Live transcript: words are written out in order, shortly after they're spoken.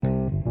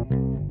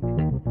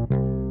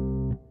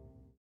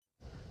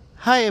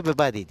Hi,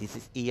 everybody. This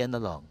is Ian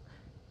Along.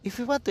 If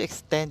you want to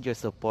extend your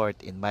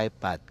support in my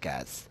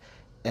podcast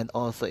and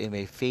also in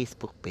my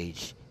Facebook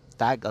page,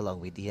 Tag Along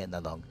with Ian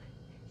Along,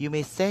 you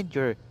may send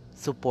your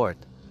support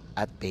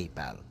at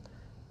PayPal.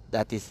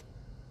 That is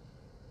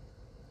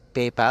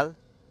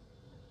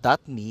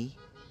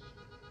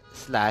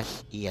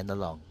paypal.me/Ian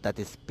Along.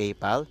 That is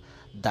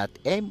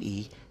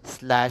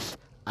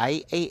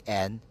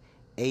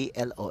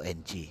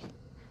paypal.me/IANALONG.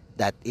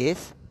 That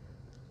is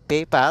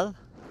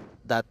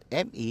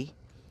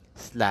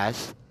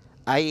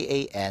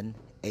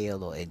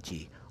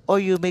paypal.me/IANALONG. Or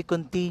you may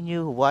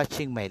continue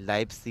watching my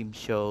live stream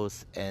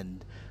shows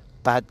and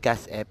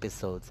podcast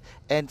episodes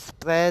and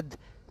spread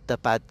the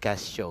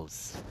podcast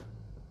shows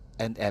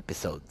and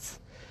episodes.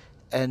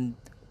 And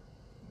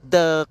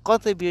the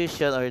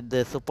contribution or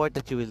the support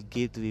that you will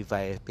give to me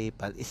via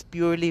PayPal is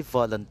purely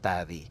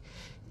voluntary.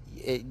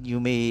 You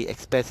may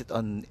express it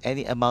on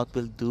any amount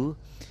will do,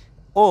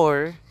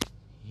 or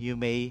you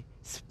may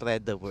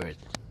spread the word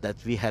that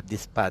we have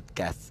this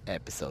podcast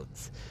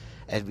episodes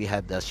and we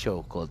have the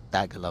show called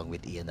Tag Along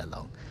with Ian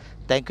Along.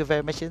 Thank you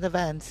very much in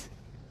advance.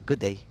 Good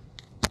day.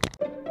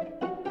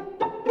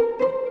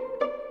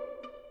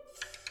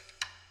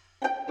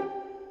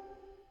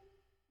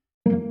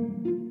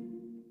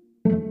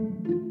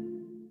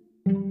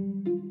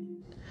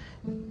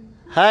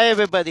 Hi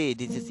everybody,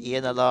 this is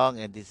Ian Along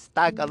and this is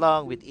Tag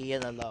Along with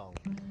Ian Along.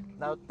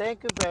 Now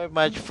thank you very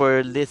much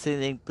for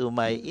listening to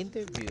my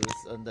interviews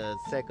on the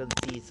second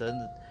season.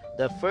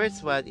 The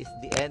first one is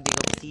the ending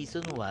of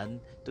season 1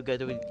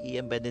 together with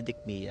Ian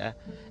Benedict Mia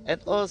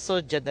and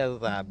also Janelle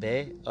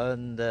Rabe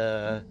on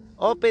the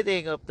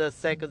opening of the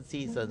second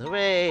season.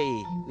 Hooray!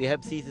 We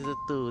have season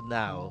 2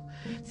 now.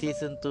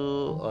 Season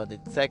 2 on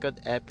its second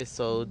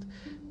episode.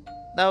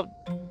 Now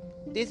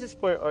this is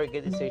for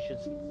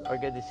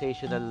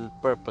organizational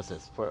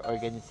purposes, for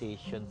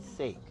organization's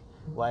sake.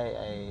 Why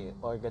I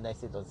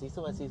organized it on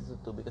season 1, season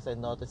 2, because I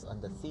noticed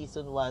on the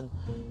season 1,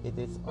 it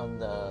is on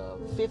the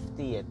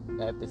 50th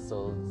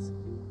episodes,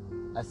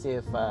 as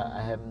if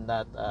I am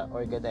not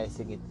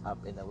organizing it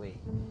up in a way.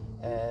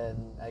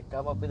 And I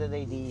come up with an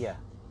idea.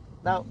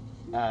 Now,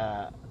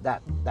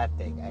 that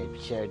thing, I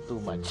shared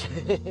too much.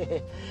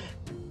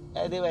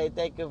 Anyway,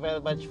 thank you very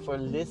much for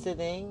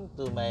listening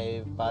to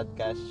my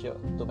podcast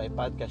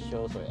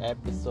shows or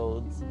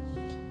episodes.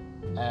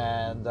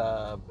 And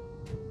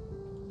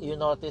you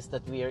notice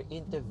that we are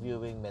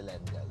interviewing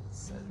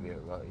millennials. And we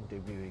are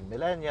interviewing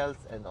millennials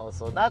and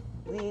also not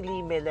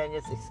really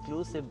millennials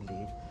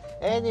exclusively,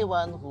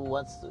 anyone who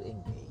wants to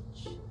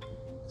engage.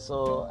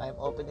 So I'm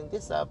opening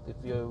this up if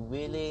you're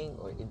willing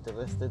or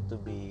interested to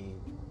be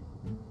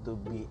to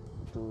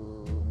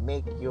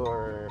make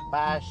your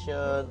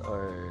passion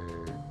or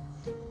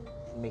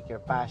make your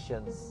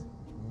passions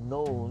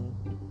known,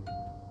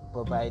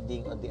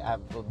 provided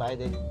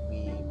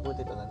we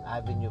put it on an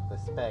avenue of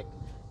respect.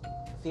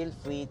 Feel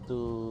free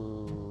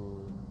to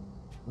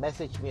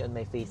message me on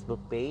my Facebook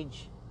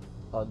page,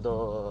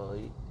 although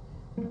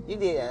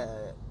hindi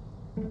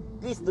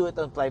please do it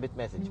on private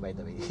message, by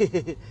the way.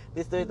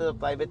 Please do it on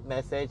private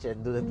message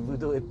and do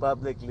it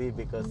publicly,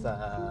 because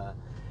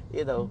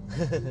you know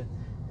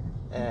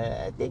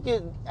I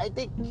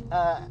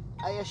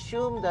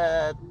assume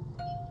that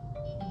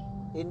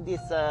in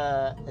this,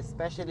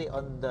 especially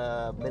on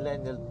the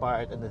millennial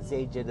part and the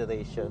Z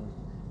generation,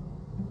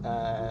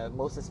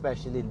 most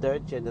especially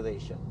third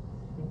generation.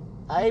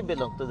 I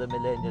belong to the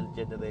millennial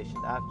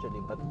generation actually,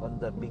 but on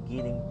the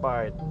beginning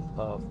part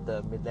of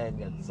the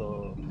millennial.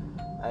 So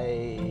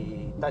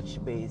I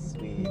touch base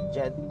with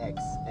Gen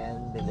X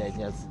and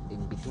millennials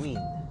in between,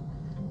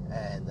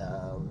 and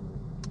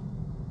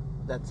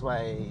that's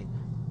why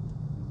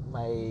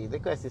my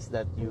request is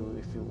that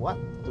if you want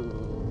to,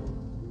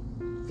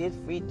 feel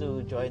free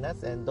to join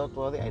us, and don't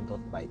worry, I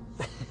don't bite.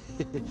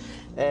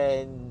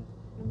 And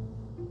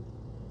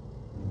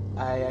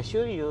I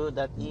assure you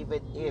that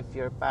even if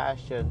your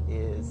passion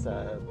is,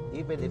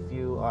 even if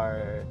you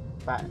are,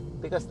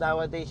 because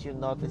nowadays you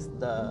notice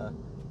the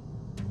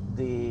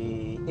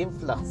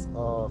influx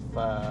of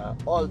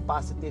all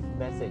positive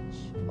message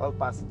on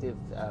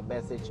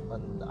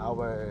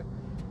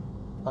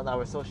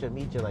our social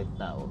media right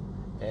now,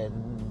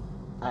 and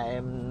I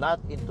am not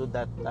into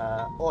that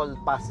all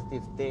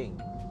positive thing.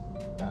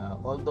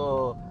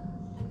 Although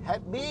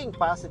being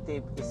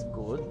positive is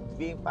good,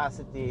 being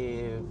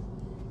positive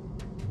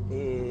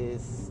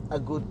is a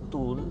good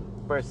tool,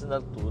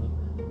 personal tool,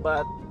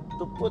 but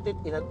to put it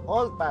in an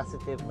all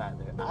positive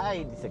manner,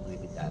 I disagree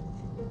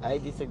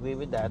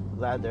with that.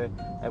 Rather,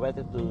 I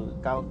wanted to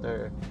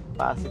counter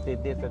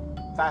positive different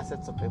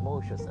facets of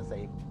emotions, as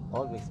I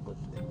always put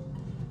them.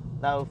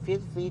 Now,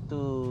 feel free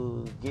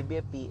to give me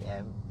a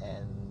PM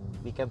and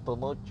we can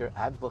promote your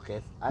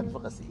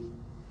advocacy.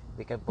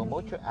 We can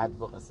promote your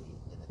advocacy,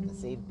 and at the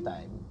same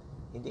time,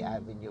 in the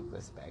avenue of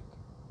respect,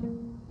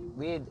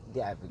 with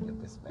the avenue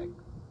of respect.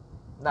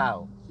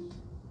 Now,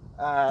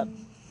 uh,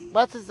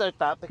 what is our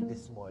topic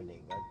this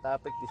morning? Our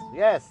topic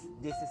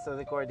this is a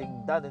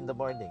recording done in the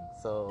morning.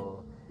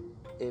 So,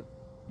 if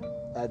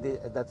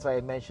that's why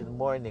I mentioned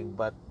morning,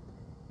 but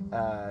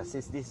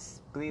since this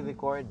is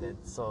pre-recorded,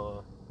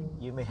 so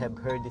you may have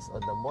heard this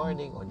on the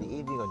morning, or the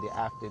evening, or the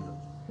afternoon.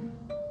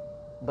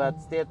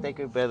 But still, thank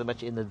you very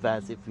much in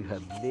advance if you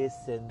have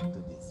listened to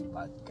this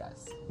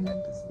podcast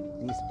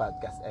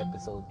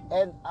episode,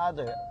 and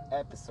other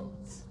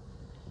episodes.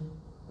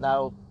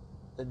 Now,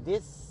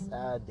 this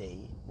day,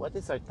 what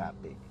is our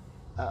topic?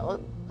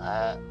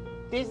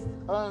 This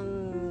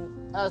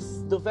on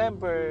as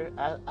November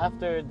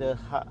after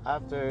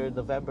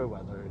November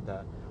 1, or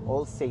the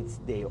All Saints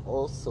Day,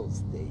 All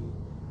Souls Day,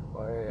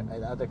 or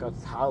another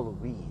called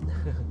Halloween.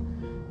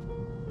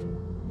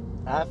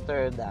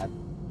 After that,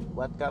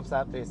 what comes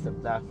after is the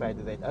Black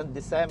Friday, right? On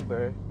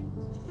December,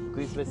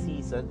 Christmas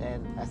season,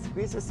 and as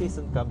Christmas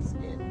season comes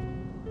in,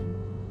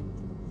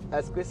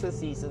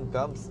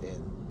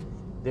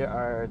 there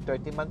are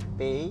 30-month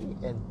pay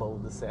and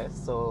bonuses.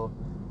 So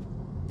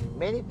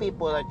many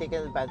people are taking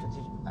advantage.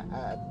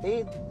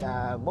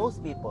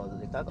 Most people,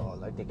 if not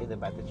all, are taking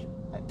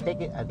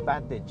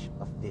advantage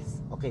of this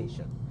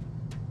occasion.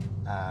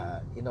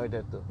 In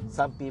order to,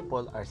 some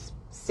people are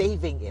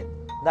saving it.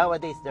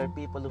 Nowadays, there are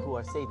people who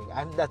are saving.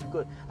 I'm not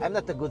good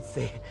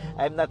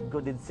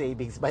in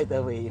savings, by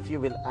the way. If you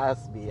will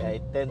ask me, I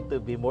tend to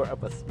be more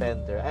of a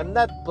spender. I'm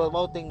not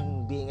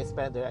promoting being a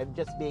spender. I'm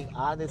just being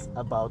honest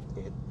about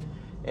it,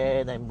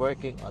 and I'm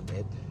working on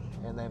it,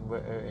 and I'm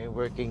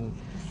working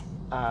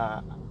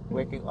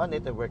on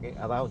it and working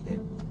around it.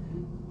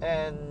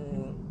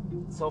 And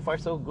so far,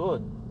 so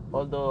good.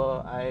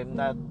 Although I'm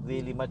not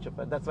really much of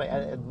a, that's why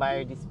I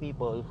admire these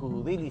people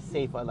who really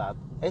save a lot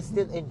and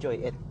still enjoy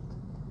it.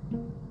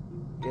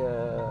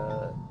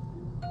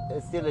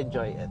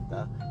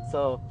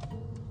 So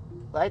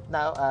right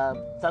now,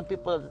 some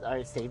people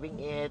are saving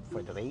it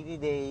for the rainy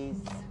days,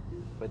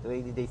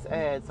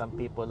 ahead. Some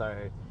people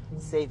are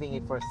saving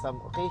it for some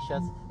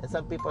occasions, and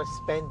some people are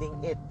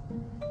spending it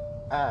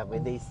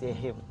when they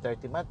save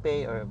 30-month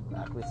pay or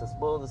a Christmas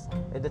bonus,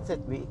 and that's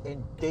it.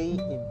 They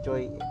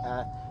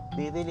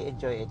really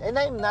enjoy it, and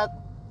I'm not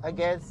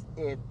against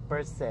it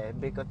per se,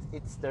 because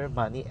it's their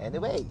money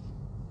anyway.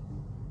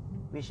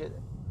 We should.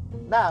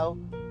 Now,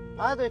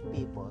 other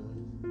people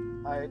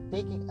are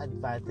taking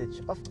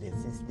advantage of this,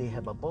 since they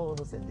have a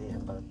bonus and they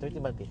have a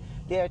 30-month pay.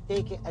 They are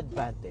taking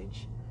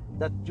advantage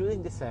that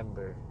during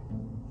December,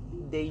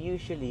 they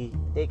usually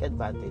take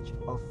advantage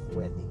of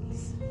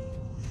weddings.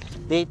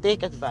 They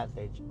take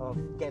advantage of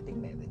getting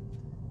married.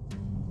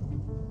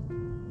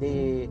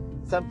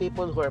 Some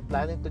people who are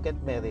planning to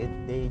get married,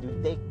 they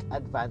do take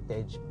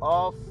advantage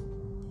of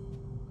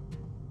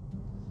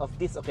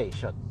this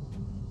occasion,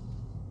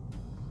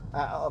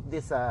 of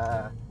the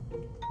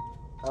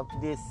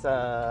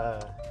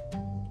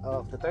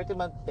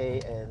 30-month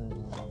pay and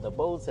the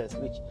bonuses,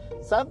 which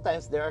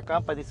sometimes there are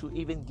companies who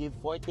even give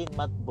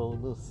 14-month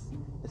bonus,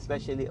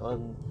 especially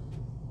on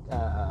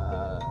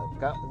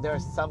there are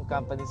some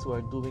companies who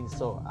are doing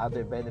so,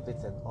 other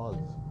benefits and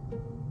all.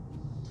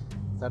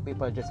 Some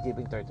people are just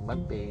giving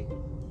 30-month pay,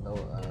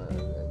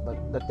 but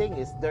the thing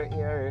is, there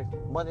are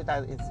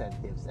monetary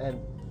incentives, and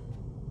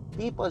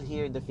people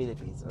here in the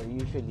Philippines I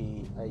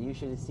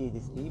usually see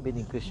this even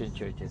in Christian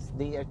churches.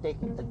 They are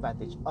taking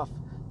advantage of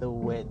the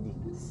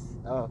weddings,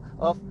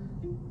 of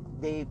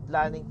they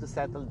planning to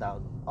settle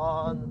down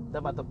on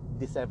the month of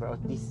December, or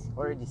this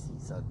early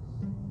season.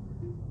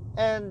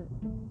 And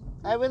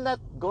I will not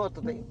go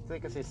to the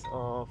intricacies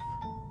of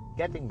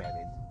getting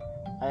married.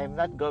 I am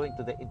not going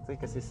to the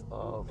intricacies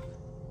of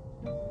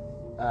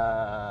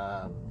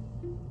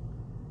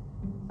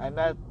I'm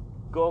not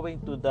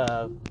going to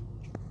the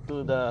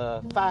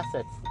different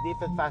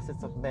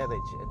facets of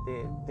marriage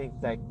and things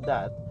like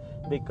that,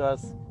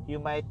 because you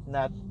might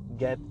not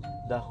get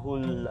the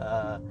whole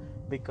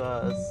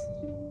because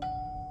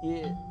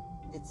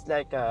it's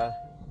like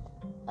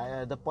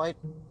the point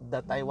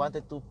that I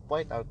wanted to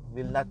point out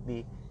will not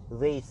be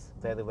raised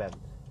very well,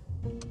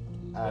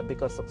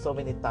 because of so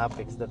many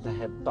topics that I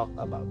have talked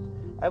about.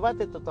 I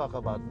wanted to talk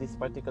about this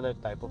particular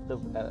type of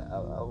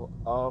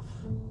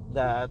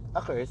that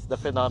occurs, the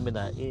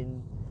phenomena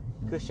in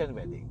Christian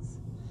weddings,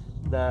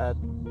 that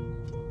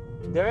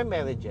there are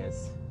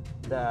marriages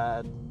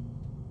that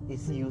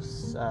is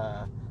used.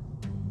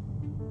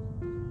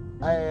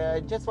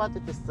 I just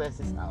wanted to stress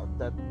this out,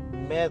 that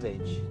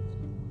marriage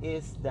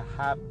is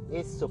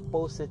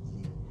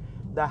supposedly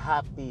the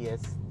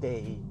happiest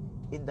day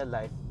in the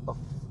life of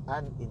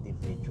an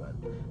individual.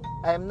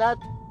 I'm not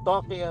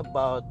talking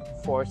about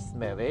forced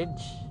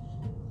marriage,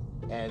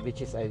 and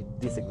which is I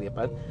disagree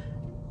upon.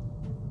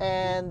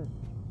 And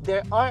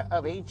there are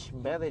arranged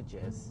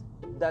marriages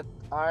that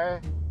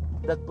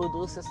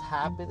produces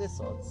happy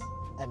results,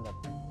 and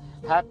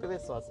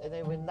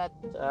I will not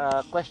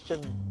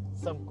question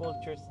some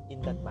cultures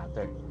in that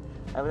matter.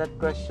 I will not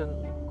question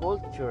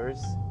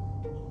cultures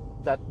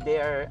that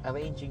they are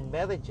arranging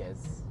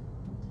marriages,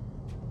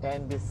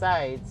 and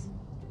besides,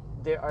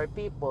 there are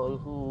people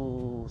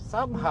who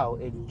somehow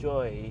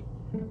enjoy,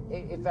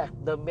 in fact,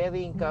 the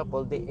marrying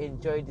couple, they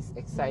enjoy this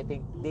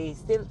exciting, they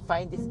still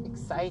find this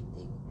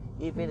exciting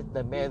even if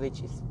the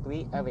marriage is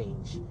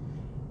pre-arranged,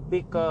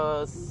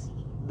 because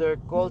their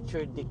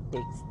culture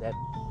dictates them.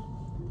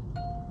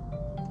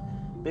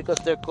 Because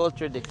their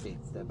culture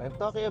dictates them. Uh,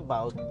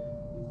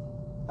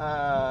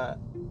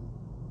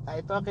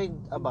 I'm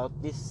talking about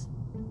this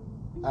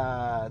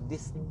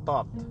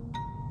thought,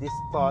 this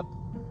thought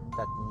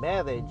that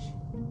marriage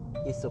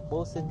is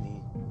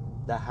supposedly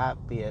the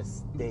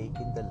happiest day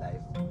in the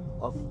life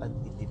of an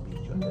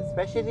individual,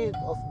 especially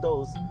of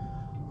those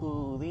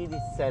who really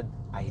said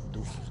I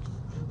do,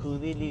 who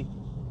really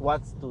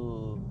wants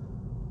to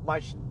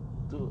march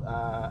to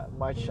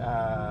march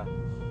at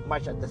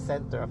the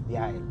center of the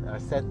aisle, or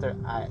center,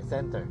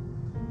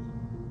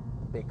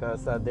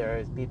 because there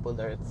are people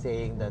that are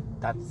saying that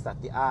that's not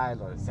the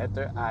aisle or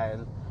center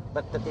aisle,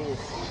 but the thing is,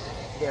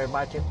 they're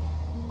marching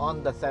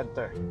on the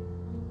center,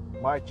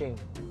 marching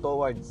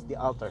towards the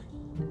altar,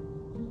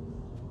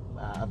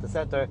 at the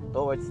center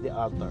towards the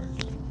altar,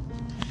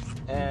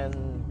 and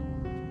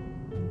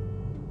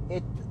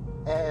it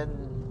and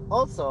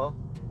also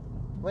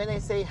when I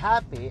say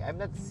happy, I'm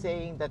not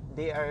saying that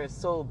they are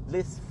so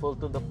blissful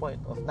to the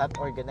point of not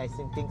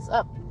organizing things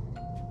up,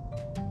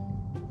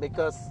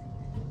 because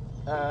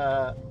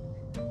I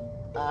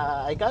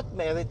got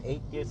married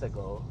 8 years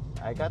ago.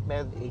 And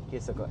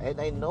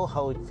I know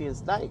how it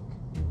feels like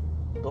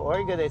to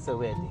organize a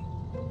wedding.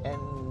 And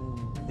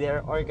there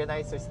are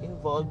organizers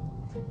involved.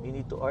 You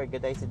need to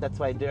organize it. That's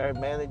why there are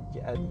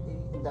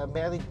the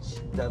marriage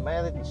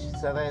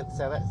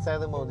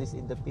ceremonies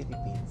in the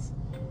Philippines.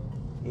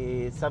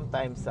 Is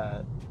sometimes,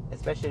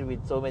 especially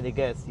with so many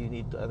guests, you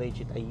need to arrange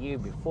it a year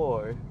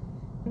before.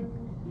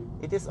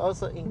 It is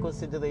also in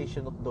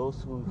consideration of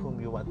those whom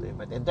you want to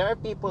invite. And there are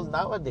people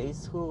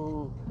nowadays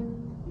who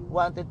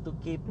wanted to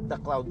keep the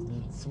crowd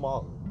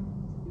small.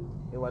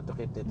 They want to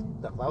keep the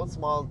crowd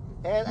small,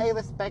 and I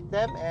respect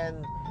them,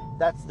 and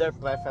that's their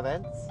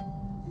preference.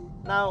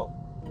 Now,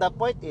 the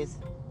point is,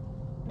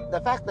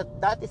 the fact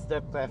that that is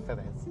their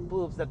preference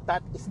proves that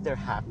that is their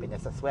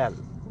happiness as well.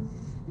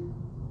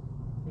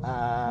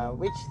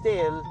 Which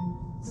still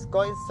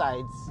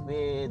coincides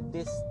with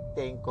this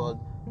thing called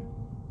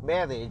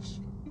marriage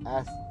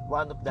as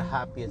one of the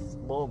happiest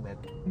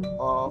moments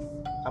of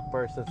a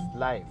person's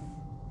life,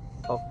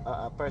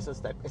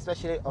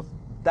 especially of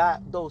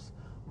those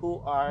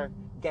who are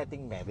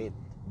getting married.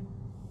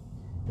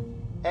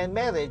 And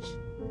marriage,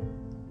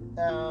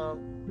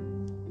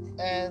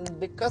 and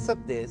because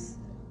of this,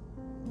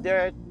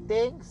 there are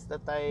things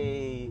that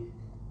I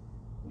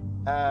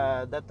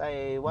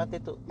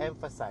wanted to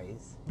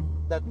emphasize,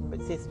 that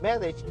since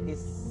marriage is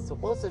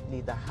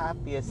supposedly the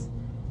happiest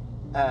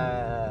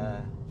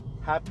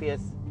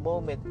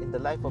moment in the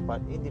life of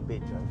an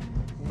individual,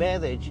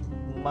 marriage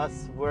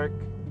must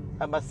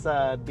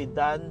be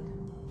done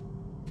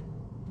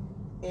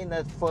in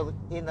a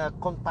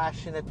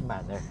compassionate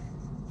manner.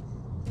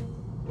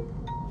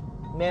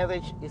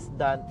 Marriage is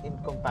done in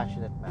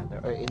compassionate manner,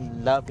 or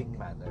in loving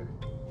manner.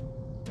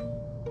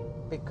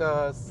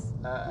 Because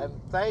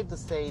I'm trying to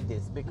say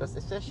this because,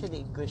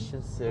 especially in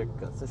Christian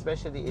circles,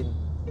 especially in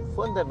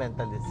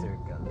fundamentalist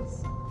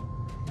circles,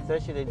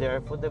 there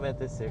are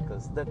fundamentalist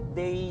circles that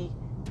they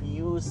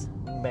use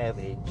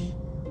marriage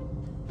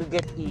to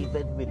get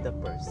even with the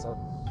person.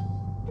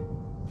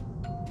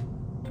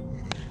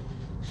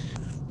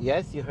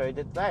 Yes, you heard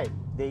it right.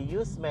 They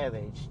use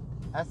marriage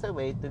as a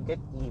way to get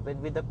even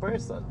with the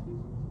person.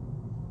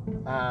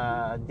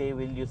 They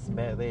will use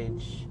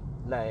marriage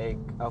like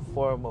a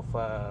form of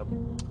a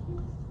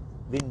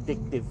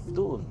vindictive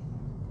tool.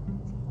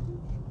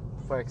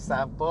 For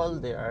example,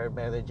 there are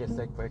marriages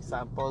like, for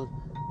example,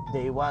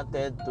 they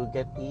wanted to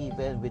get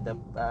even with the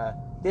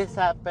this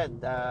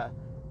happened, I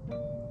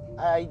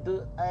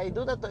do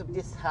not know if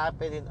this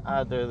happened in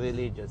other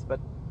religions, but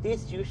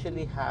this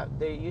usually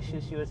happens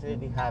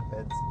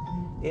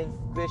in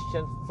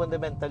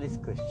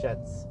fundamentalist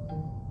Christians.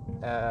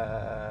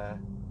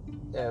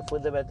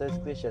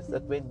 Fundamentalist Christians,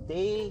 that when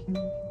they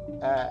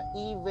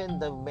even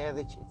the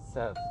marriage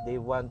itself, they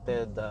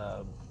wanted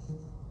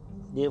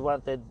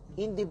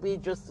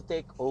individuals to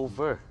take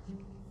over.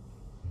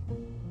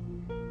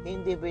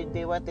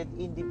 They wanted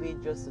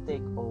individuals to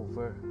take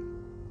over.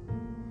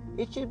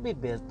 It should be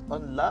built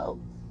on love.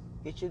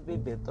 It should be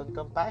built on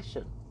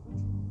compassion.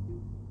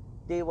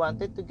 They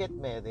wanted to get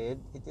married.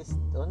 It is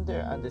on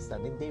their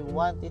understanding. They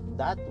want it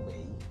that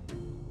way.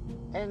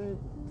 And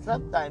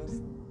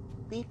sometimes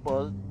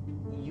people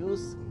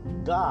use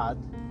God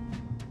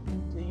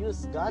and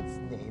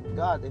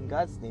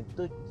God's name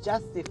to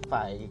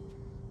justify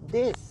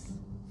this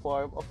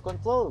form of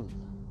control.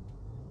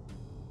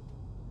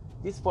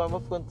 This form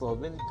of control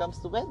when it comes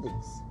to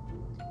weddings.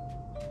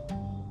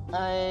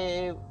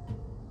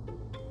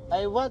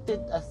 I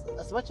wanted,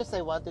 as much as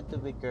I wanted to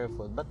be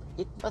careful, but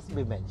it must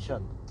be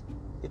mentioned.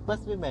 It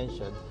must be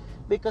mentioned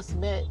because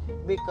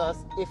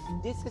if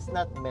this is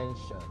not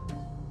mentioned,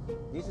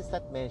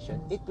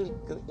 it will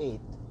create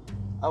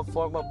a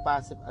form of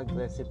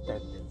passive-aggressive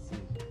tendency.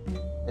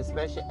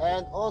 Especially,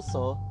 and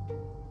also,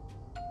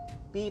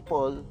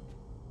 people,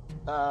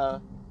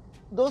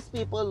 those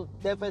people,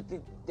 definitely,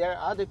 there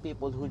are other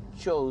people who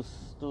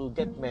chose to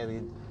get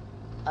married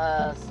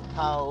as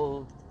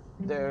how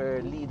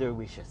their leader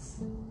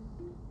wishes.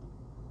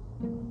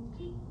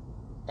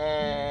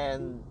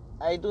 And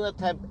I do not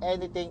have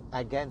anything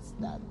against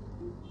that.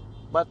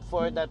 But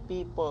for the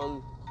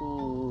people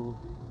who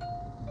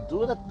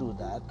do not do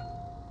that,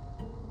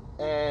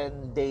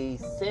 and they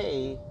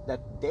say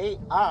that they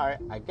are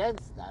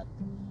against that,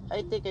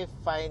 I think I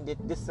find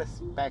it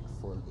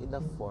disrespectful in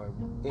the form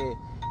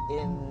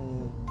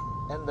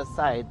in the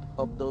side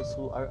of those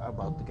who are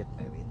about to get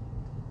married.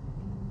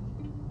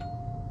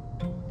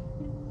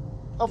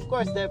 Of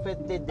course,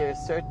 definitely there are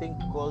certain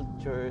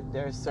culture,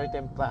 there are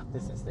certain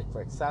practices. Like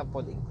for example,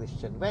 in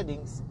Christian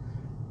weddings,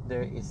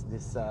 there is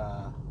this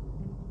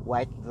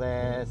white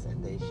dress,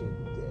 and they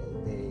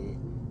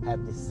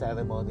have this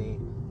ceremony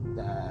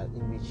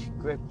in which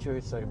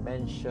scriptures are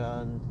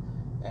mentioned,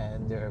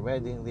 and there are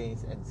wedding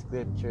rings, and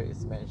scripture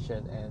is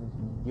mentioned, and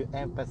you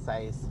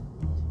emphasize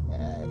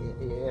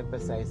in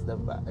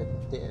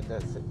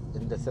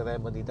the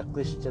ceremony the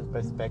Christian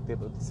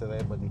perspective of the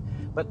ceremony.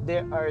 But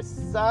there are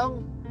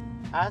some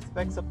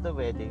aspects of the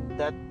wedding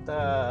that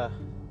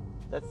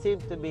seem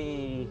to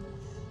be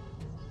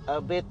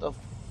a bit of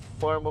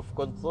form of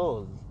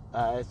control,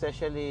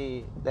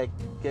 especially like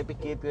let me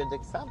give you an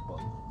example.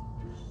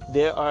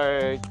 There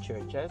are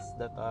churches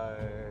that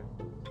are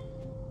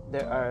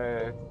there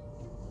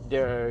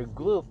are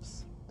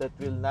groups that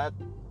will not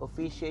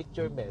officiate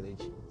your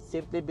marriage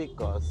simply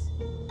because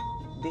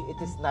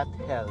it is not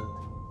held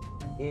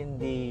in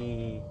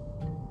a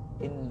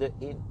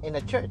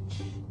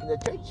church, in a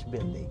church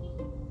building.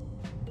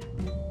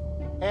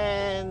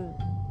 And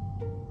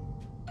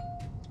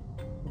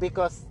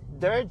because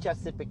their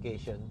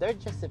justification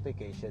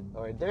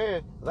or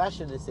their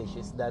rationalization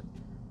is that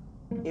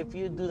if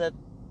you do not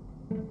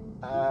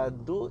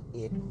do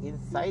it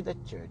inside the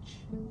church,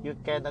 you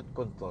cannot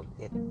control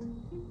it.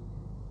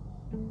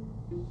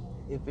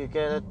 If you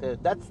cannot,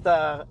 that's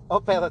the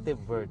operative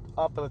word.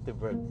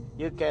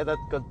 You cannot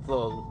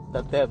control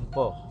the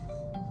tempo.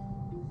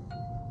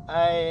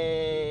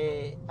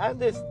 I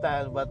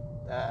understand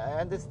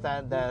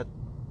that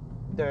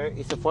there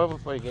is a form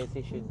of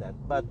organization that,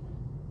 but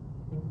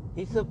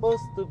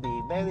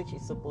marriage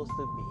is supposed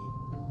to be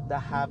the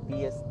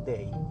happiest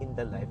day in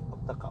the life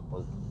of the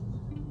couple.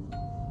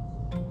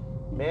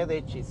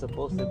 Marriage is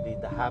supposed to be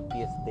the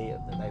happiest day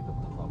of the life of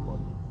the couple.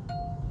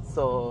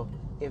 So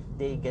if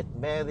they get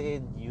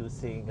married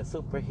using a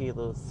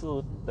superhero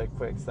suit, like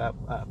for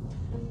example,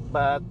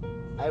 but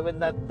I will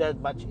not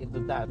delve much into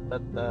that.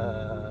 But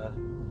the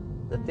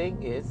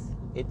thing is,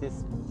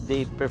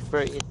 they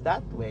prefer it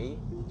that way,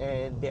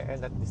 and they are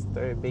not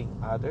disturbing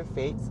other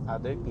faiths,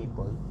 other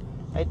people.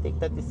 I think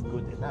that is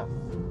good enough.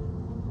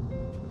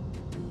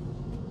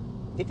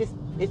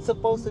 It's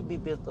supposed to be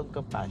built on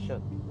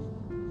compassion.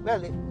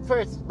 Well,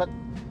 it's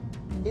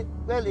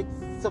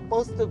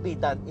supposed to be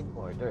done in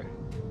order.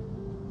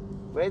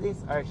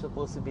 Weddings are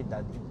supposed to be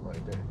done in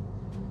order.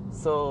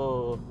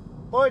 So,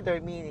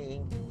 order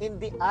meaning in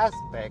the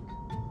aspect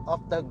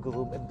of the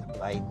groom and the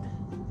bride.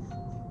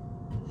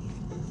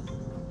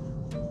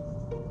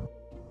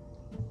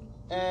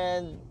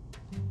 And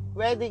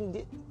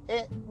wedding,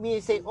 when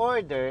you say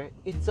order,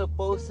 it's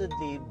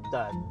supposedly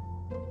done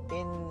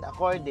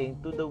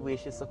according to the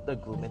wishes of the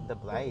groom and the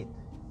bride.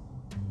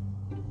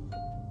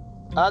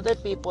 Other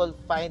people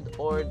find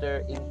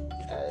order in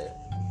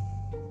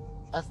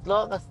as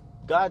long as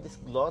God is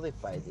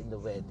glorified in the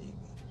wedding,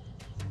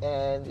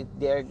 and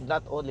they are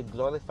not only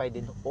glorified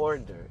in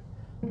order,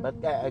 but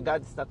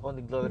God is not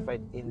only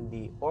glorified in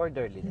the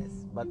orderliness,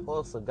 but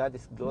also God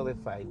is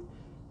glorified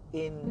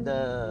in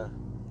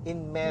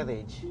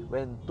marriage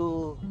when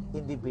two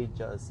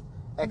individuals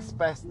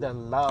express their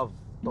love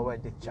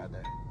toward each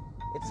other.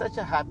 It's such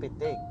a happy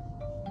thing.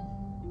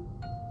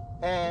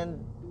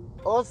 And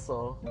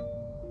also,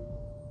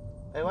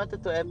 I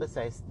wanted to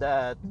emphasize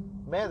that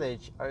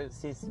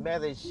since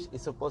marriage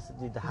is supposed to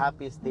be the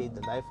happiest day in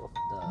the life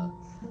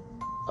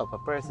of a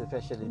person,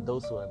 especially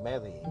those who are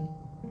marrying,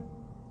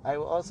 I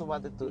also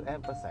want to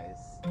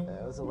emphasize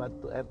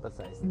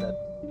that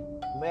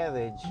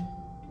marriage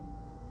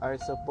are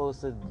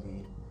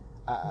supposedly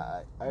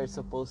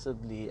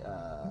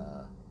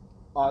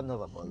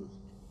honorable.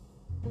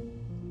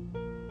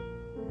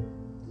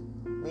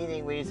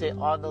 Meaning, when you say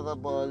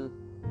honorable,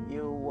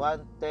 you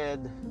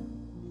wanted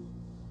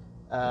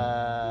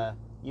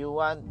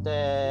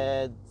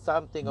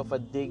something of a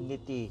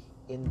dignity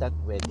in that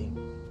wedding.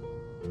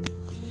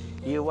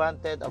 You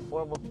wanted a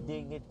form of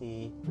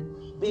dignity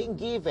being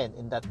given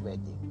in that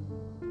wedding.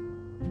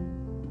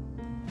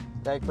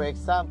 Like for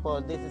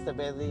example, this is the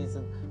very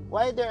reason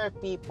why there are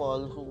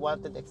people who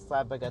wanted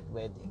extravagant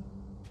wedding.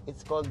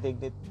 It's called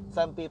dignity.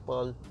 Some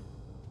people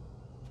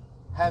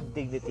have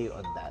dignity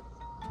on that.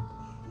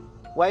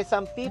 Why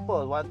some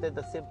people wanted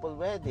a simple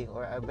wedding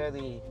or a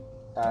very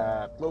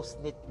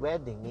close-knit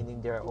wedding,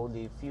 meaning there are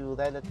only few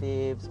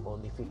relatives,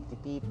 only 50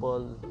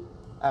 people.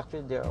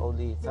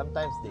 Actually,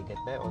 sometimes they get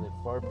there only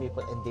 4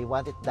 people, and they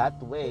want it that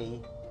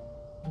way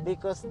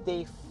because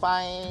they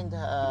find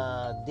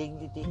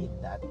dignity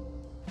in that.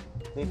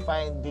 They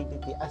find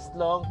dignity as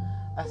long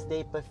as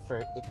they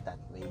prefer it that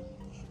way.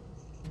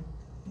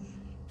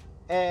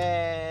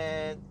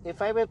 And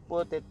if I will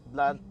put it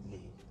bluntly,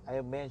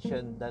 I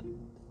mentioned that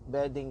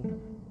wedding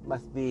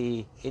must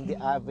be in the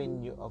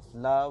avenue of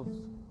love,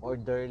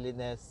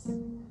 orderliness,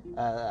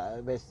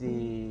 must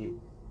be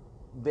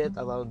built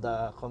around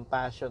the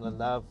compassion and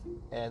love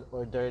and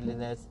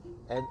orderliness,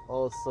 and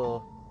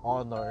also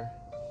honor.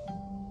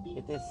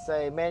 It is,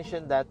 I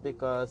mentioned that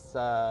because,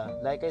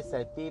 like I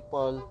said,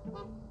 people,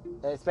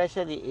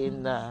 especially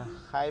in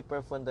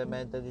hyper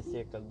fundamentalist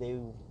circle, they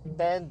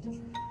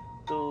tend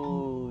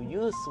to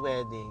use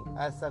wedding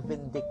as a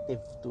vindictive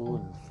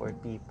tool for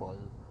people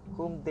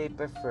whom they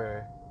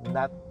prefer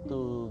not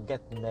to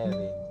get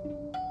married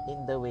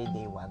in the way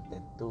they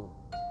wanted to.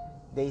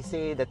 They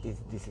say that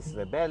this is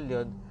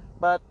rebellion,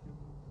 but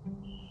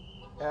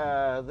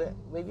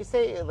when you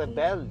say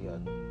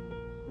rebellion,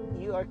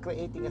 you are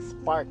creating a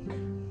spark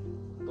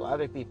to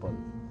other people.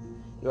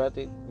 You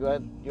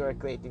are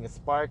creating a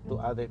spark to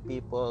other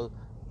people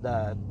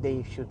that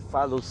they should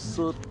follow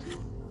suit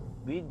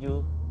with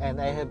you. And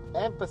I have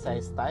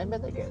emphasized time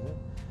and again,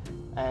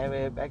 time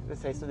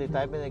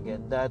and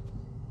again that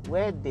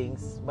wedding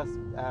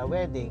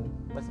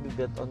must be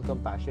built on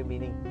compassion,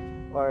 meaning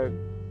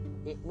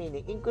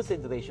in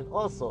consideration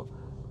also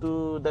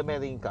to the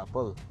marrying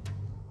couple.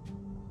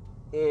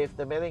 If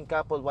the marrying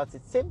couple wants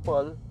it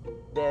simple,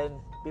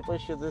 then people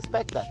should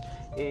respect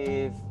that.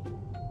 If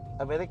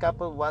a married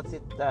couple wants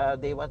it,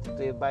 they wanted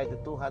to invite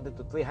 200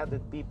 to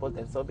 300 people,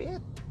 then so be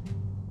it.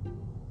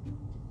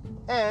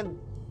 And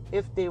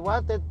if they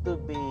wanted to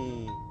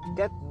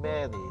get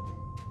married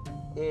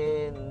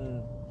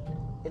in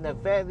a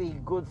very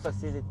good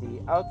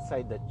facility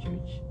outside the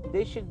church,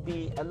 they should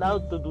be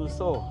allowed to do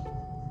so.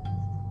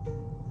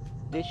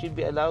 They should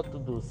be allowed to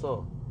do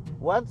so.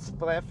 One's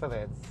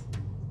preference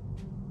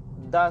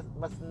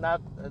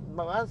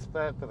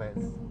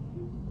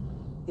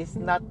is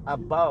not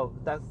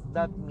above. Does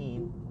not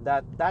mean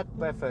that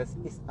preference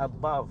is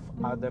above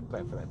other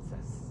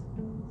preferences.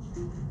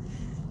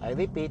 I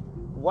repeat,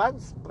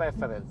 one's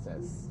preference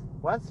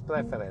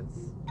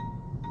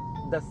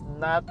does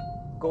not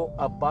go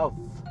above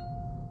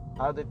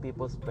other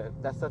people's preference.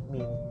 Does not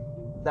mean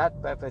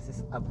that preference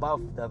is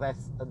above the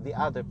rest of the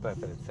other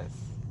preferences.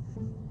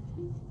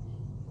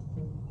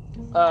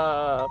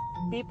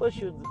 People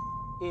should,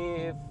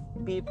 if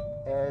people,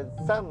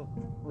 some,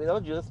 with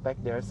all due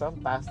respect, there are some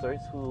pastors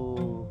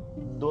who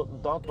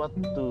don't want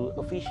to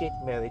officiate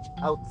marriage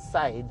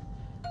outside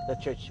the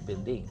church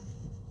building.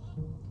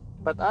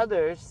 But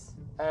others,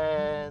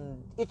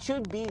 and it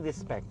should be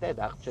respected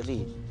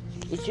actually.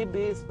 It should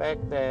be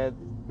respected.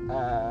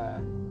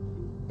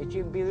 It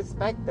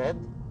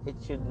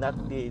should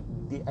not be,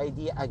 the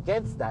idea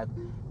against that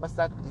must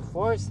not be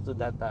forced to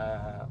that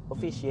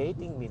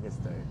officiating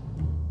minister.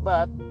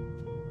 But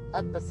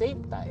at the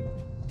same time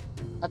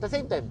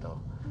though,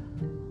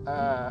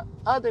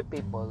 other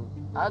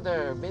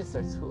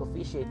ministers who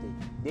officiated,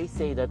 they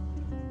say that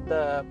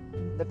the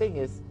thing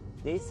is,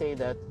 they say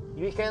that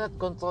you cannot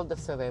control the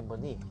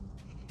ceremony.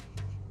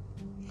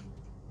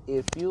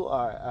 If you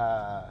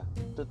are,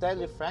 to tell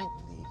you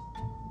frankly,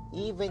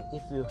 even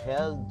if you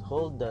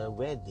hold the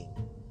wedding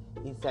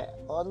inside,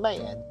 on my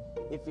end,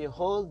 if you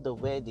hold the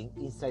wedding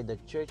inside the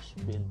church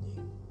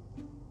building,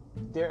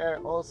 there are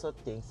also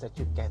things that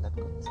you cannot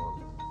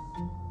control.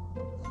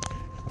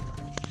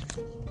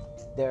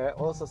 There are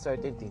also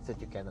certain things that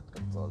you cannot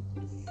control.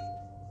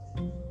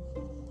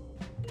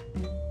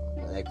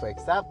 Like for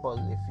example,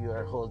 if you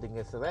are holding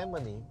a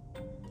ceremony,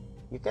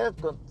 you cannot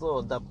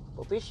control, the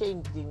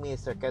officiating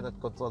minister cannot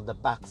control the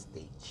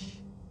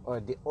backstage or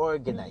the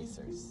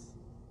organizers.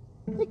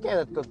 They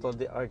cannot control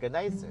the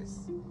organizers.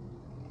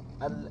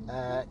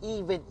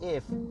 Even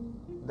if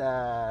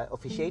the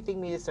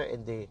officiating minister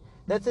and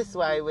that is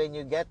why when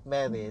you get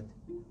married,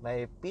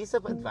 my piece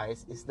of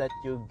advice is that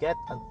you get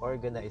an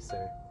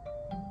organizer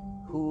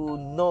who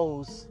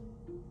knows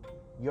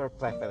your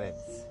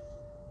preference.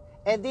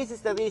 And this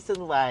is the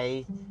reason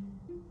why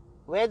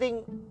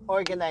wedding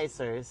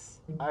organizers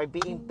are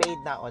being paid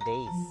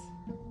nowadays,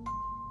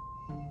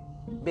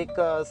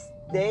 because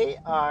they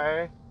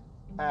are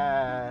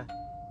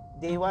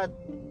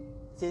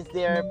since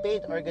they are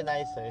paid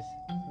organizers,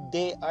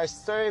 they are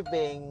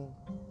serving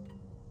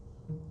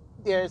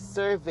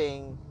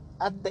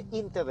at the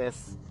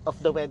interest of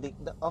the wedding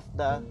of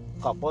the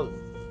couple,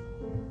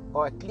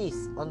 or at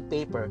least on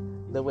paper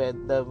the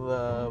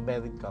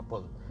married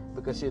couple,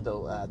 because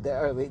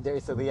there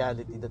is a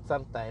reality that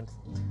sometimes,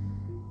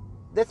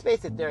 let's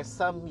face it, there are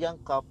some young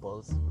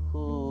couples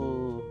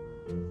who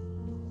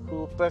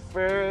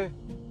prefer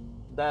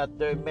that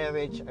their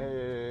marriage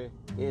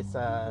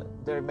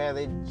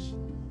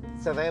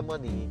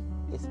ceremony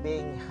is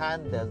being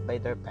handled by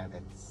their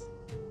parents,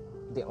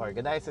 the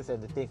organizers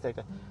and the things like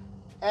that.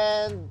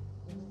 And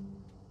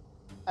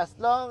as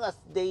long as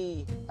it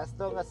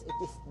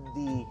is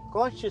the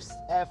conscious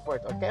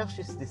effort or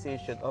conscious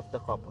decision of the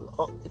couple,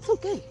 it's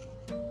okay.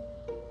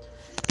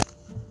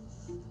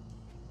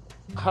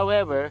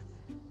 However,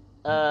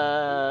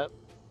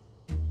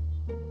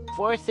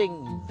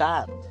 forcing,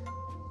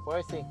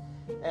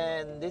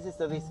 and this is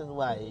the reason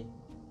why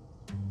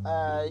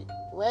uh,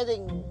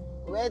 wedding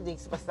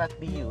weddings must not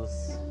be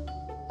used.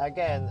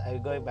 Again,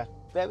 I'm going back.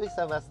 Weddings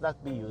must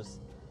not be used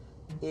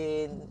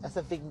in as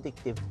a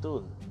vindictive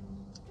tool.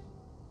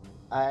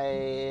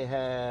 I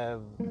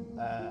have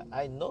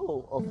I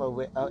know of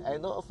I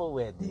know of a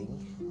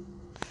wedding.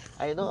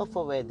 I know of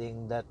a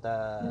wedding that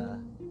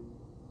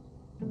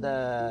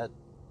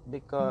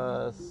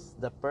because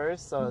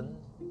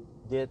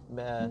did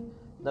the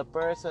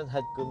person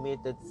had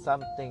committed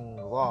something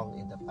wrong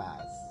in the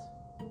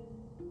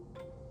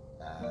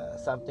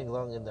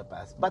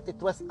past, but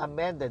it was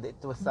amended.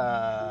 It was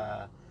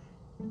the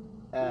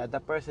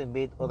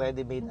person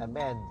already made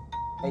amend,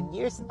 and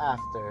years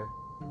after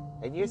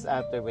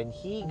when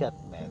he got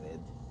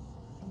married,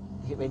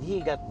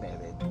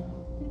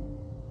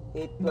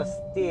 it was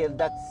still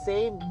that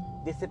same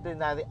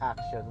disciplinary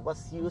action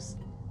was used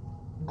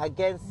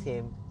against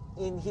him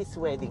in his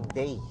wedding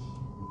day,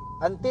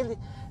 until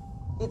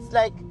it's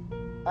like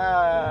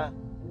the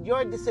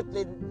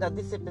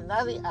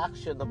disciplinary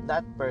action of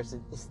that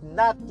person is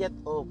not yet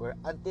over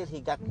until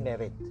he got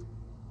married.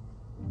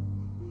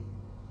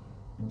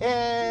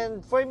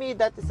 And for me,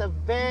 that is a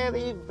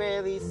very,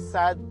 very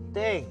sad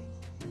thing.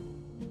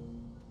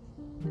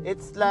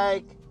 It's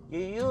like you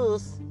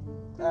use,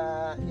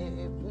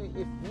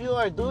 if you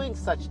are doing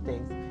such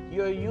things,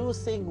 you're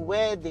using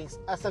weddings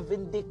as a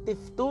vindictive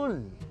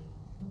tool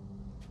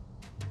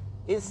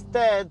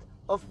instead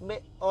of,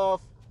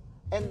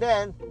 and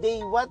then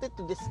they wanted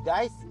to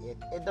disguise it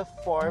in the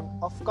form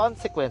of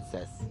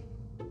consequences.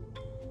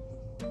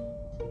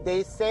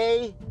 They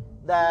say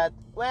that,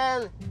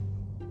 well,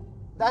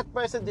 that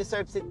person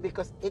deserves it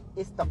because it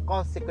is the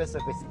consequence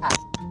of his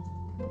act.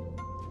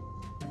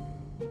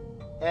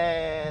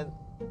 And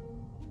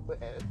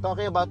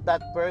talking about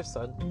that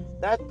person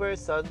not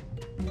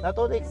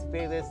only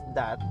experienced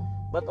that,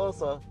 but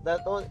also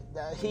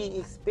he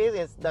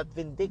experienced that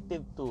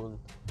vindictive tool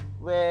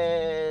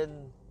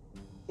when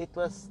it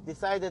was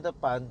decided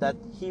upon that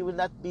he will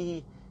not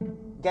be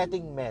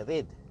getting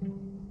married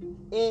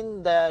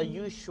in the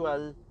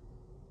usual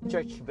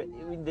church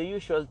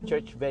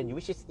venue,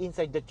 which is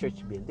inside the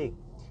church building.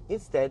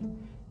 Instead,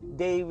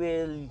 they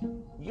will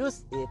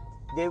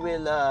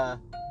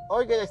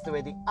organize the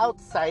wedding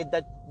outside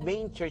that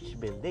main church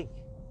building.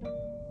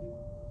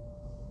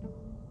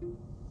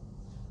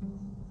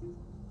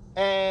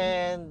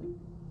 And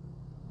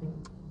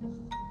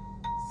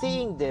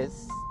seeing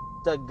this,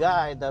 the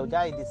guy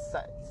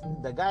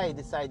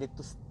decided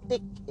to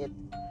stick it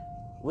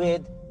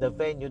with the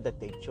venue that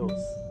they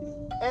chose.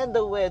 And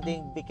the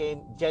wedding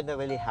became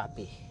generally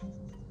happy,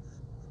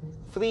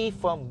 free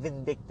from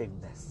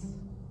vindictiveness.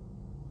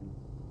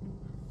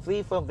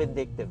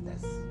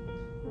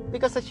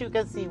 Because as you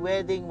can see,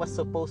 wedding is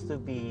supposed to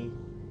be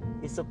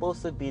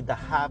the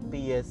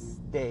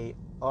happiest day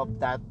of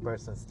that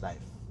person's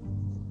life.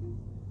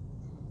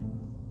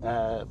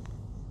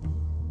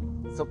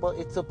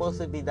 It's supposed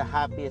to be the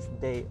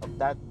happiest day of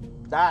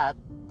that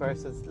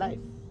person's life.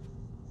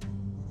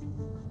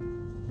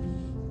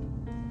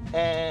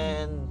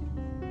 And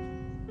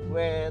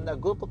when a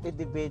group of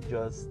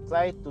individuals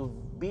try to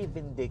be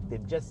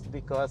vindictive just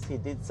because he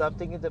did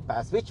something in the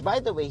past, which by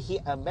the way he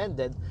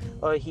amended,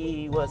 or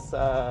he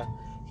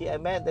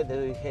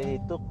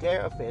took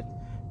care of it,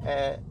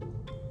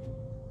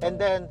 and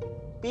then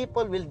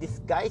people will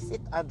disguise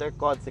it under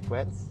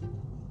consequence.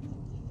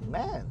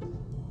 Man,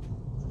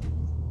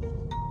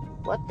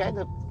 what kind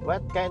of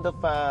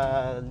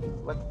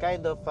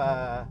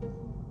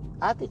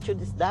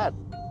attitude is that?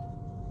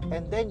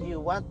 And then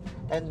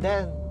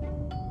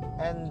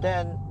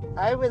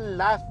I will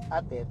laugh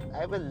at it.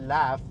 I will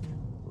laugh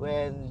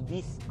when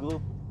these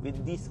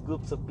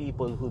groups of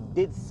people who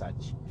did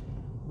such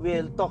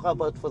will talk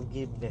about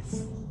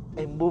forgiveness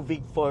and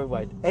moving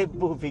forward and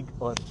moving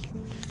on.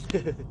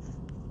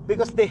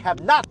 Because they have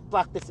not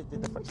practiced it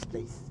in the first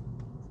place.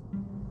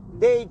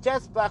 They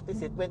just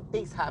practice it when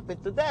things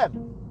happen to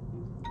them.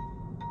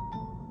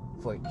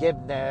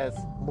 Forgiveness,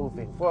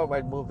 moving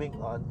forward, moving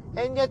on.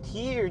 And yet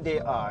here they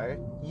are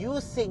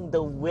using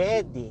the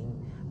wedding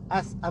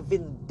as a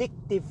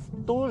vindictive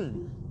tool.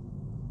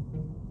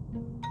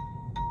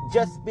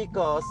 Just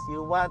because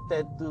you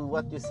wanted to,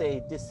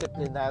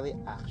 disciplinary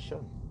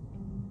action.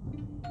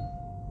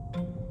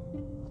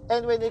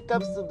 And when it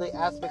comes to the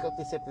aspect of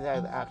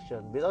disciplinary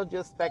action, with all due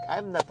respect,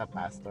 I'm not a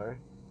pastor.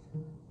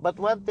 But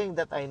one thing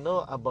that I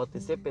know about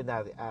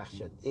disciplinary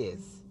action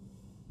is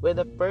when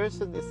a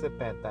person is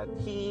repentant,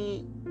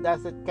 he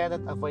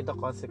cannot avoid the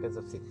consequence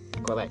of sin.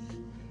 Correct.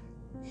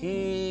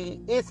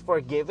 He is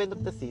forgiven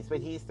of the sins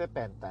when he is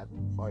repentant,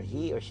 or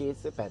he or she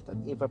is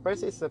repentant. If a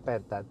person is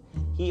repentant,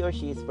 he or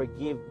she is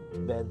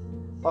forgiven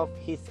of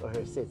his or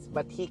her sins.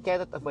 But he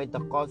cannot avoid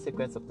the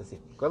consequence of the sin.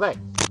 Correct.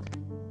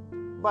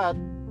 But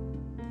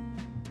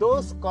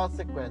those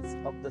consequences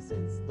of the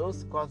sins,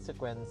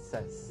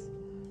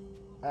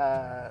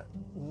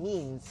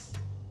 means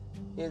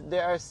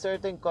there are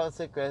certain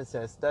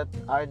consequences that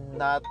are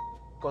not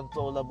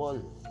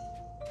controllable.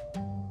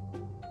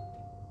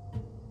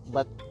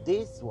 But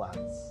these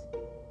ones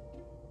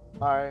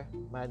are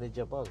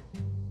manageable.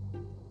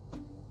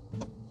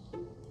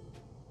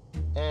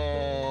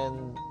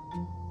 And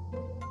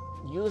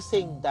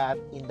using that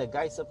in the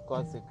guise of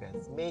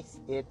consequence makes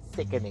it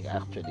sickening,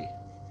 actually.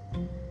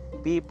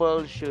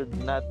 People should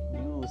not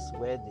use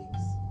weddings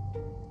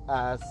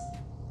as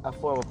a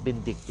form of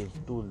vindictive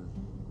tool,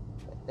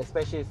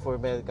 especially for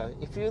America.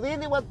 If you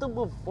really want to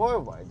move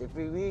forward, if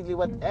you really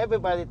want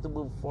everybody to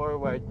move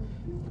forward,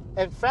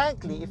 and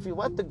frankly, if you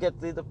want to get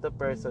rid of the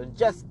person,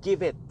 just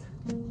give it.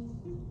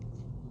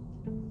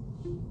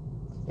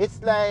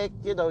 It's like,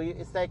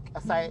 it's like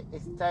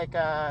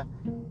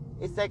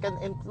it's like an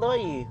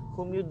employee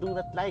whom you do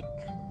not like.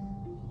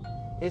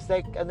 It's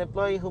like an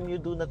employee whom you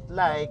do not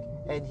like,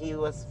 and he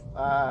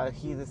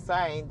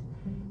resigned.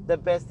 The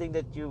best thing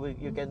that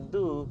you can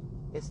do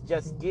is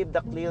just give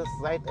the clears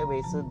right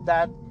away, so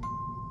that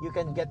you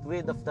can get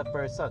rid of the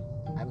person.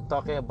 I'm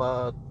talking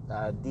about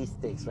these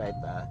things, right?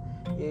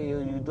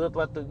 You don't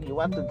want to. You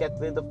want to get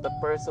rid of the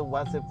person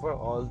once and for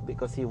all,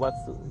 because you want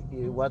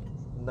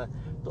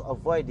to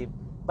avoid him.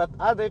 But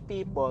other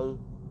people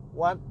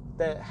want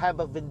to have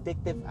a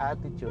vindictive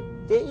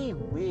attitude. They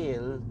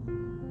will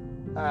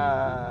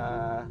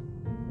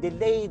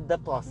delay the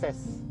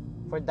process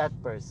for that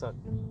person,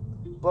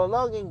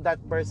 prolonging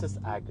that person's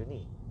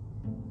agony.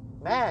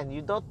 Man,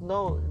 you don't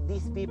know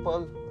these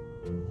people.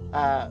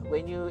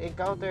 When you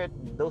encounter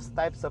those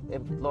types of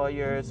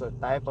employers or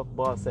type of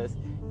bosses,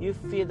 you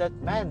feel that,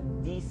 man,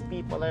 these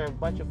people are a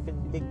bunch of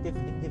vindictive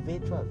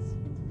individuals.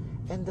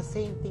 And the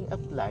same thing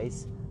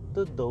applies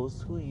to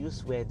those who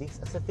use weddings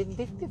as a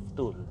vindictive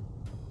tool.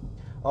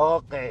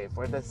 Okay,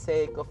 for the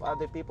sake of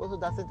other people who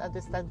doesn't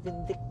understand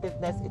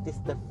vindictiveness, it is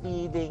the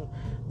feeling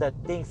that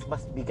things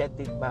must be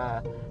getting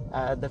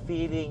the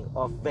feeling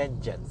of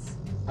vengeance.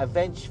 A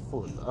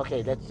vengeful.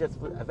 Okay, let's just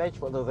put a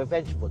vengeful or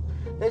revengeful.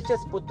 Let's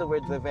just put the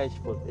word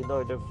revengeful in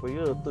order for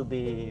you to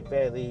be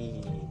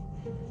very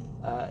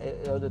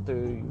in order to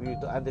you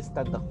to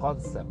understand the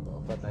concept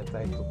of what I'm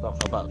trying to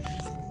talk about.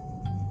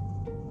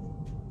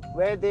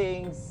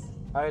 Weddings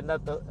are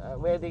not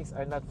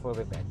for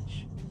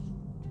revenge.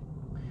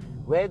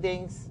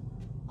 Weddings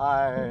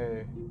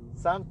are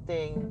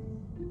something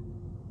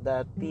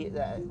that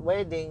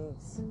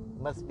weddings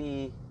must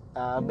be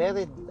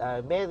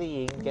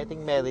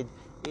getting married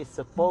is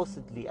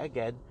supposedly,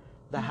 again,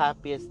 the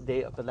happiest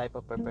day of the life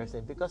of a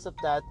person. Because of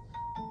that,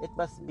 it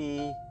must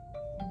be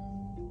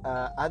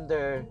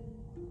under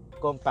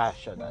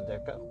compassion,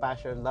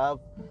 love,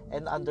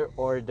 and under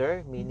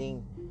order,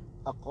 meaning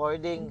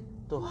according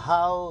to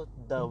how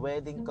the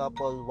wedding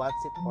couple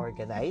wants it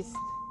organized,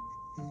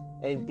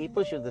 and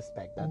people should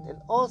respect that.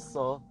 And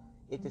also,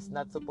 it is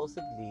not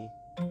supposedly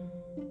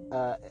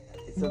a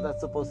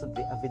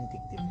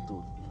vindictive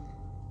tool,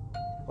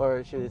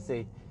 or should I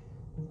say,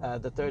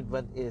 the third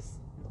one is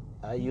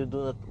you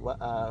do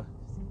not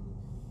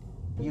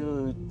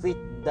you treat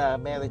the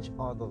marriage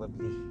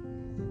honorably.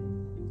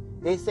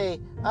 They say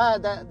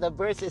the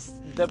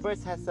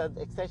verse has an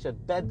extension,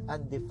 bed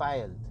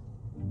undefiled.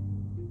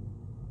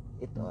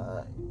 It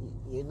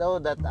you know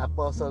that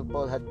Apostle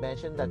Paul had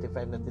mentioned that, if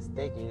I'm not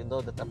mistaken. You know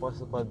that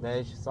Apostle Paul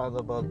mentioned something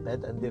about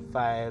bed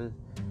undefiled.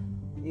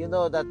 You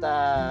know that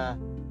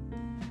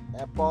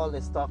Paul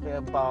is talking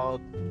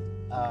about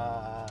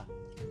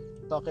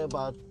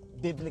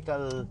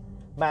biblical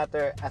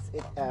matter as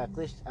it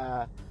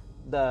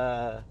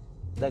the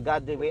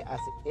godly way as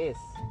it is.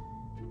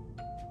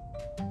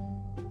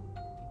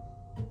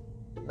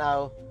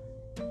 Now,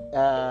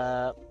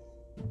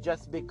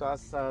 just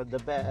because the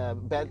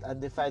bed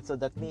undefiled, so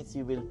that means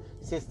you will,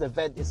 since the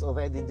bed is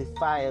already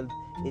defiled,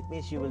 it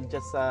means you will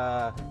just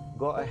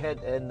go ahead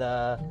and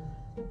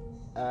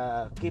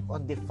keep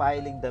on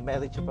defiling the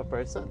marriage of a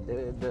person,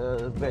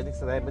 the wedding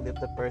ceremony of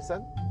the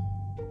person.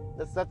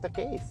 That's not the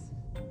case.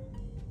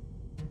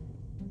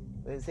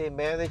 When you say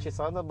marriage is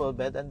honorable,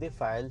 bed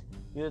undefiled,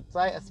 you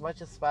try as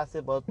much as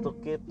possible to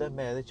keep the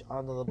marriage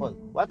honorable.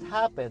 What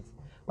happens?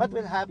 What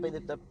will happen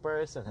if the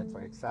person had,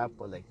 for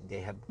example, like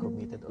they have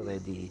committed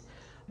already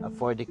a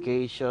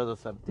fornication or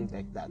something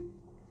like that?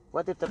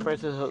 What if the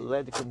person has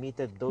already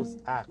committed those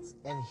acts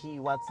and he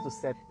wants to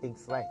set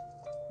things right,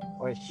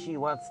 or she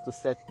wants to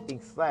set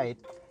things right,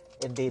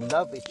 and they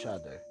love each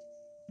other,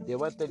 they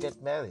want to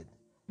get married?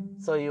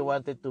 So you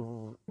wanted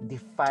to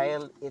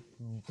defile it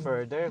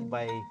further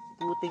by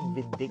putting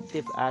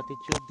vindictive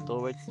attitude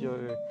towards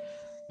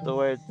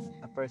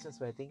a person's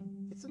wedding?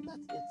 It's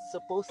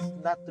supposed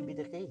not to be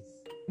the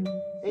case.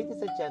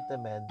 Ladies and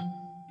gentlemen,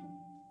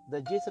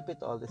 the gist of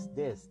it all is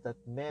this: that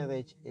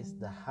marriage is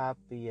the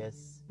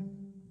happiest.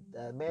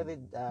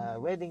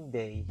 Wedding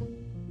day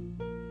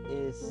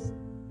is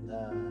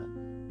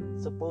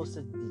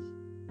supposedly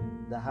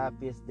the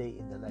happiest day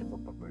in the life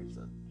of a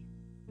person.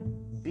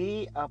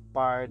 Be a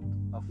part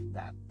of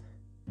that.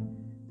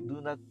 Do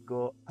not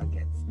go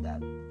against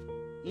that.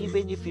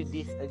 Even if you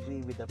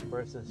disagree with a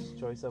person's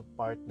choice of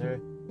partner,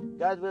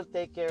 God will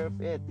take care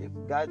of it. If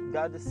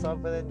God is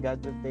sovereign,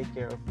 God will take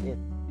care of it.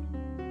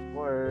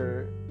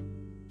 Or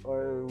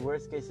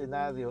worst case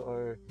scenario,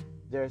 or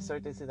there are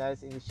certain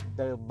scenarios in which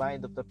the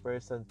mind of the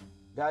person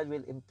God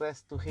will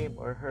impress to him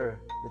or her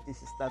that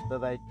this is not the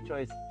right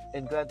choice,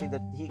 and granting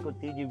that he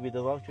continued with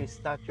the wrong choice,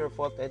 it's not your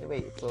fault anyway.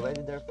 It's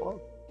already their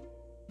fault.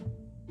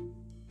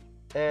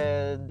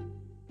 And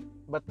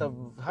but the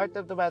heart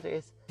of the matter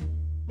is,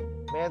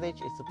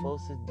 marriage is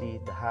supposed to be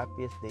the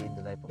happiest day in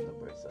the life of the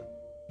person.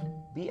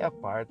 Be a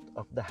part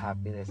of the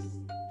happiness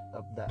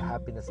of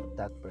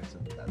that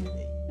person that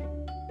day.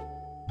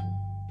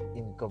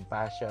 In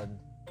compassion,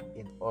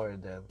 in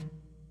order,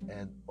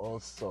 and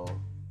also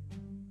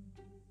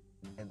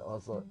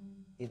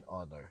in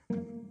honor,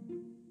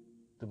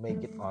 to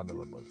make it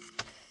honorable.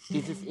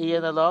 This is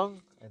Ian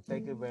Along, and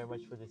thank you very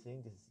much for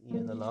listening. This is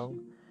Ian Along,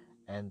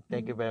 and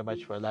thank you very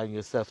much for allowing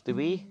yourself to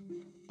be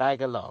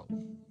tag along.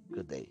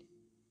 Good day.